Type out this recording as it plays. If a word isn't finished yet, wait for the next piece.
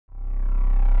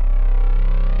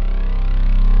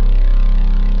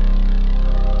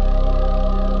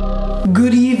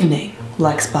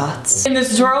black spots. In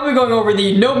this tutorial, we're going over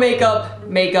the no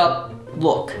makeup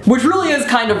look, which really is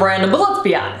kind of random, but let's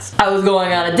be honest. I was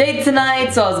going on a date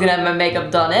tonight, so I was gonna have my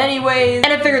makeup done anyways,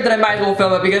 and I figured that I might as well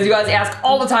film it because you guys ask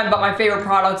all the time about my favorite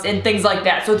products and things like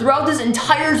that. So throughout this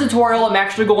entire tutorial, I'm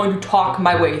actually going to talk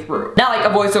my way through. Not like a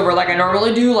voiceover like I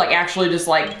normally do, like actually just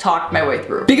like talk my way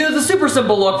through. Because it's a super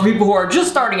simple look for people who are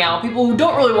just starting out, people who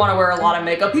don't really want to wear a lot of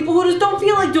makeup, people who just don't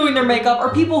feel like doing their makeup,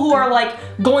 or people who are like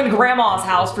going to grandma's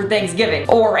house for Thanksgiving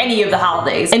or any of the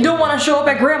holidays and don't want to show up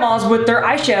at grandma's with their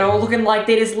eyeshadow looking like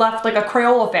they just left like a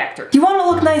Crayola factory. You want to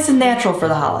look nice and natural for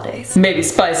the holidays. Maybe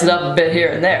spice it up a bit here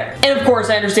and there. And of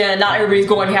course, I understand that not everybody's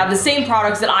going to have the same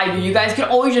products that I do. You guys can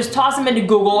always just toss them into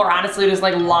Google or honestly just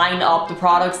like line up the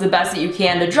products the best that you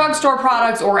can to drugstore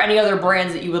products or any other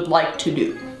brands that you would like to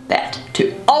do that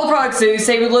too. All the products that you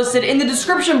say are listed in the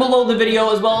description below the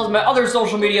video as well as my other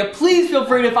social media. Please feel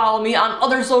free to follow me on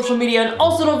other social media and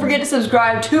also don't forget to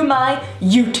subscribe to my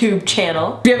YouTube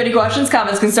channel. If you have any questions,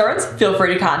 comments, concerns, feel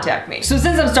free to contact me. So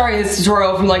since I'm starting this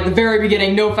tutorial from like the very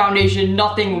beginning, no foundation,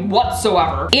 nothing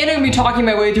whatsoever, and I'm gonna be talking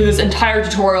my way through this entire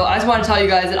tutorial, I just want to tell you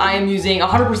guys that I am using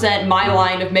 100% my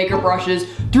line of makeup brushes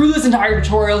through this entire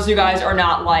tutorial so you guys are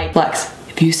not like, Lex,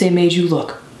 if you say made you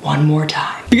look one more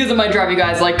time, because it might drive you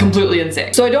guys like completely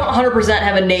insane. So I don't 100%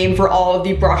 have a name for all of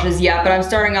the brushes yet, but I'm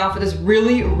starting off with this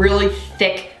really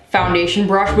thick foundation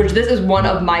brush, which this is one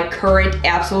of my current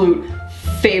absolute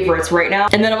favorites right now.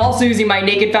 And then I'm also using my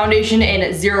Naked foundation in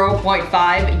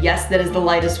 0.5. Yes, that is the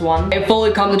lightest one. I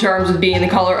fully come to terms with being the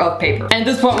color of paper. And at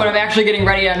this point when I'm actually getting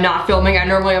ready and I'm not filming, I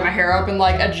normally have my hair up in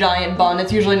like a giant bun.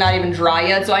 It's usually not even dry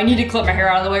yet, so I need to clip my hair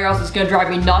out of the way or else it's gonna drive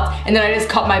me nuts. And then I just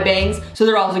cut my bangs, so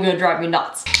they're also gonna drive me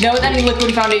nuts. Now with any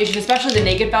liquid foundation, especially the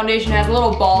Naked foundation, has a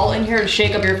little ball in here to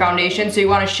shake up your foundation, so you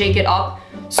wanna shake it up,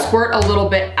 squirt a little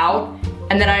bit out,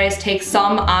 and then I just take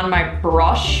some on my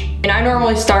brush. And I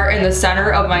normally start in the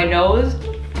center of my nose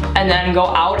and then go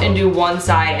out and do one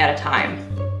side at a time.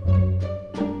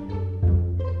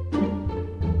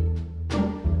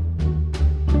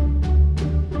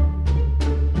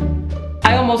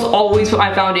 I almost always put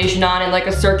my foundation on in like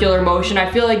a circular motion. I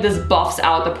feel like this buffs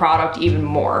out the product even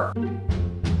more.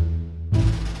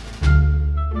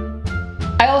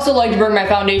 I also like to bring my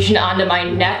foundation onto my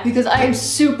neck because I am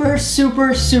super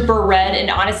red, and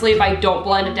honestly if I don't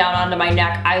blend it down onto my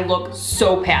neck, I look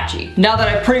so patchy. Now that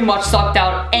I've pretty much sucked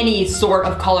out any sort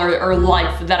of color or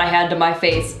life that I had to my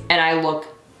face, and I look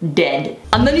dead.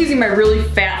 I'm then using my really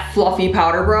fat fluffy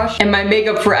powder brush and my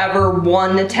Makeup Forever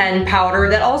 110 powder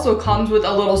that also comes with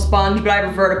a little sponge, but I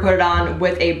prefer to put it on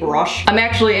with a brush. I'm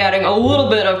actually adding a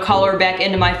little bit of color back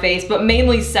into my face, but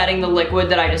mainly setting the liquid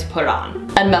that I just put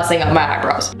on and messing up my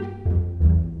eyebrows.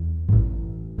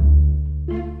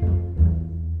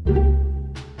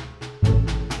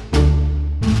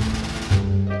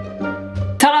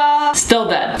 Still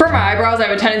dead. For my eyebrows, I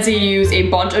have a tendency to use a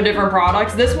bunch of different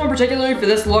products. This one particularly, for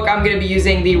this look, I'm gonna be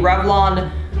using the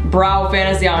Revlon Brow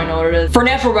Fantasy, I don't know what it is. For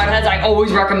natural redheads, I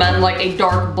always recommend like a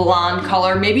dark blonde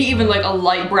color, maybe even like a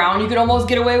light brown you could almost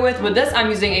get away with. With this, I'm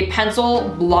using a pencil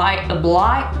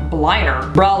brow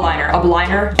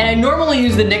liner, and I normally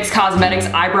use the NYX Cosmetics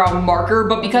eyebrow marker,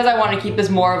 but because I want to keep this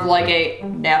more of like a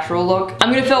natural look,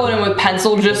 I'm gonna fill it in with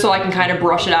pencil just so I can kind of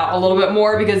brush it out a little bit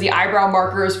more because the eyebrow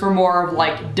marker is for more of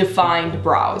like defined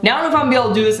brows. Now I don't know if I'm gonna be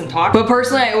able to do this and talk, but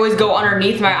personally I always go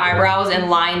underneath my eyebrows and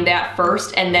line that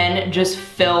first and then just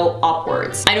fill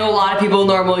upwards. I know a lot of people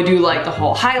normally do like the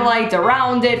whole highlight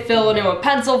around it, fill it in with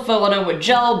pencil, fill it in with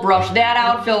gel, brush that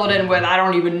out, fill it in with I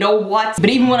don't even know what.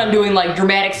 But even when I'm doing like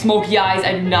dramatic smoky eyes,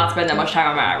 I do not spend that much time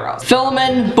on my eyebrows. Fill them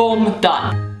in, boom,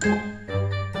 done.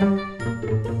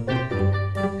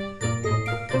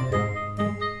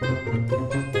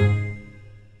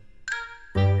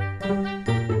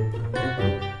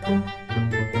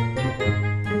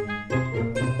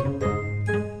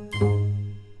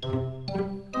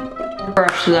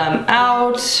 Brush them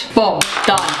out. Boom,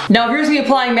 done. Now if you're just gonna be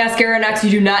applying mascara next, you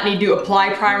do not need to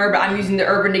apply primer, but I'm using the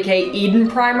Urban Decay Eden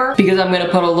Primer because I'm gonna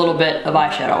put a little bit of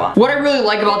eyeshadow on. What I really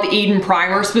like about the Eden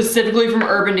Primer, specifically from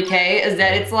Urban Decay, is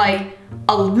that it's like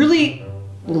a really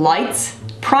light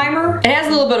primer. It has a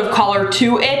little bit of color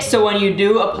to it, so when you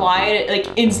do apply it, it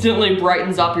like instantly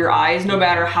brightens up your eyes no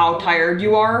matter how tired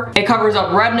you are. It covers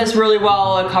up redness really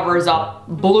well, it covers up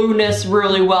blueness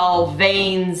really well,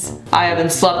 veins. I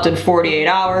haven't slept in 48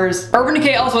 hours. Urban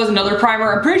Decay also has another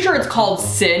primer, I'm pretty sure it's called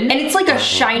Sin, and it's like a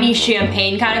shiny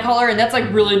champagne kind of color, and that's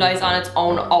like really nice on its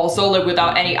own also, like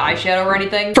without any eyeshadow or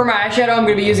anything. For my eyeshadow, I'm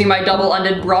gonna be using my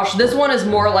double-ended brush. This one is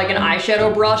more like an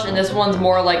eyeshadow brush, and this one's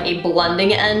more like a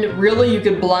blending end. Really, you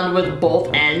could blend with both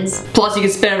ends. Plus, you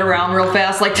can spin it around real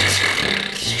fast, like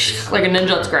like a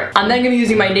ninja, it's great. I'm then gonna be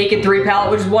using my Naked 3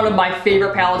 palette, which is one of my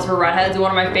favorite palettes for redheads and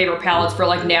one of my favorite palettes for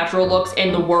like natural looks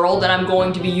in the world. And I'm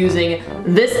going to be using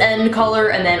this end color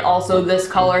and then also this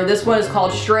color. This one is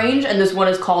called Strange and this one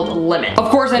is called Limit. Of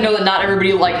course, I know that not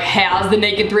everybody like has the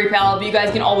Naked 3 palette, but you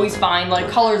guys can always find like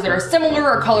colors that are similar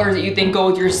or colors that you think go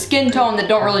with your skin tone that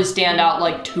don't really stand out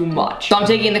like too much. So I'm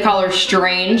taking the color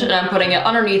Strange and I'm putting it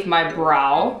underneath my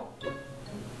brow.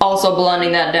 Also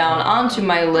blending that down onto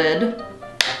my lid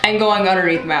and going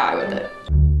underneath my eye with it.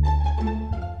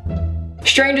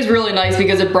 Strange is really nice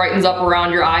because it brightens up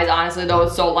around your eyes. Honestly though,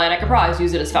 it's so light I could probably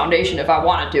use it as foundation if I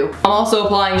wanted to. I'm also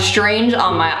applying Strange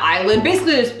on my eyelid.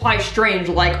 Basically just apply Strange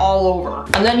like all over.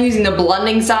 I'm then using the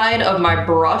blending side of my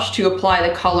brush to apply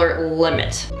the color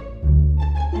Limit.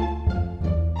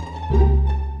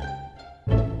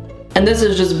 And this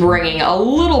is just bringing a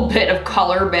little bit of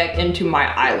color back into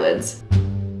my eyelids.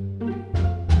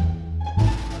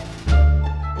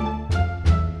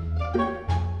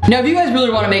 Now if you guys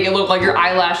really want to make it look like your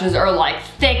eyelashes are like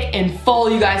thick and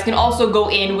full, you guys can also go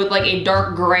in with like a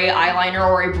dark gray eyeliner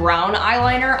or a brown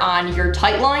eyeliner on your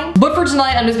tight line. But for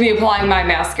tonight, I'm just going to be applying my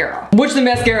mascara. Which the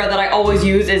mascara that I always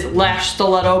use is Lash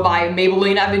Stiletto by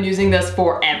Maybelline. I've been using this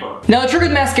forever. Now the trick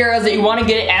with mascara is that you want to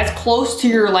get it as close to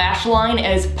your lash line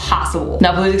as possible.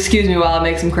 Now please excuse me while I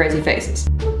make some crazy faces.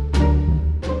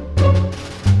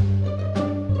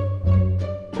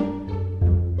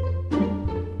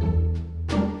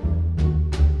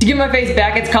 To give my face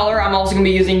back its color, I'm also going to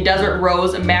be using Desert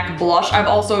Rose MAC blush. I've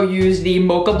also used the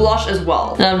Mocha blush as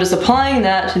well. And I'm just applying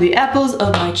that to the apples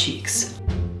of my cheeks.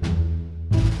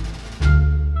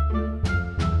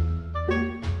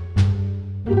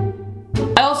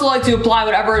 I also like to apply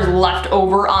whatever is left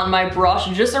over on my brush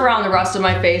just around the rest of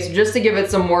my face just to give it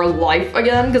some more life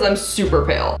again because I'm super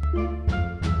pale.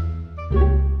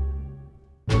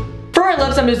 For my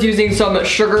lips, I'm just using some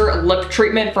sugar lip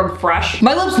treatment from Fresh.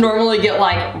 My lips normally get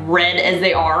like red as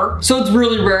they are, so it's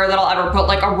really rare that I'll ever put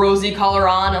like a rosy color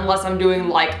on unless I'm doing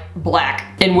like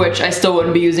black, in which I still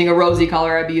wouldn't be using a rosy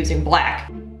color, I'd be using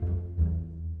black.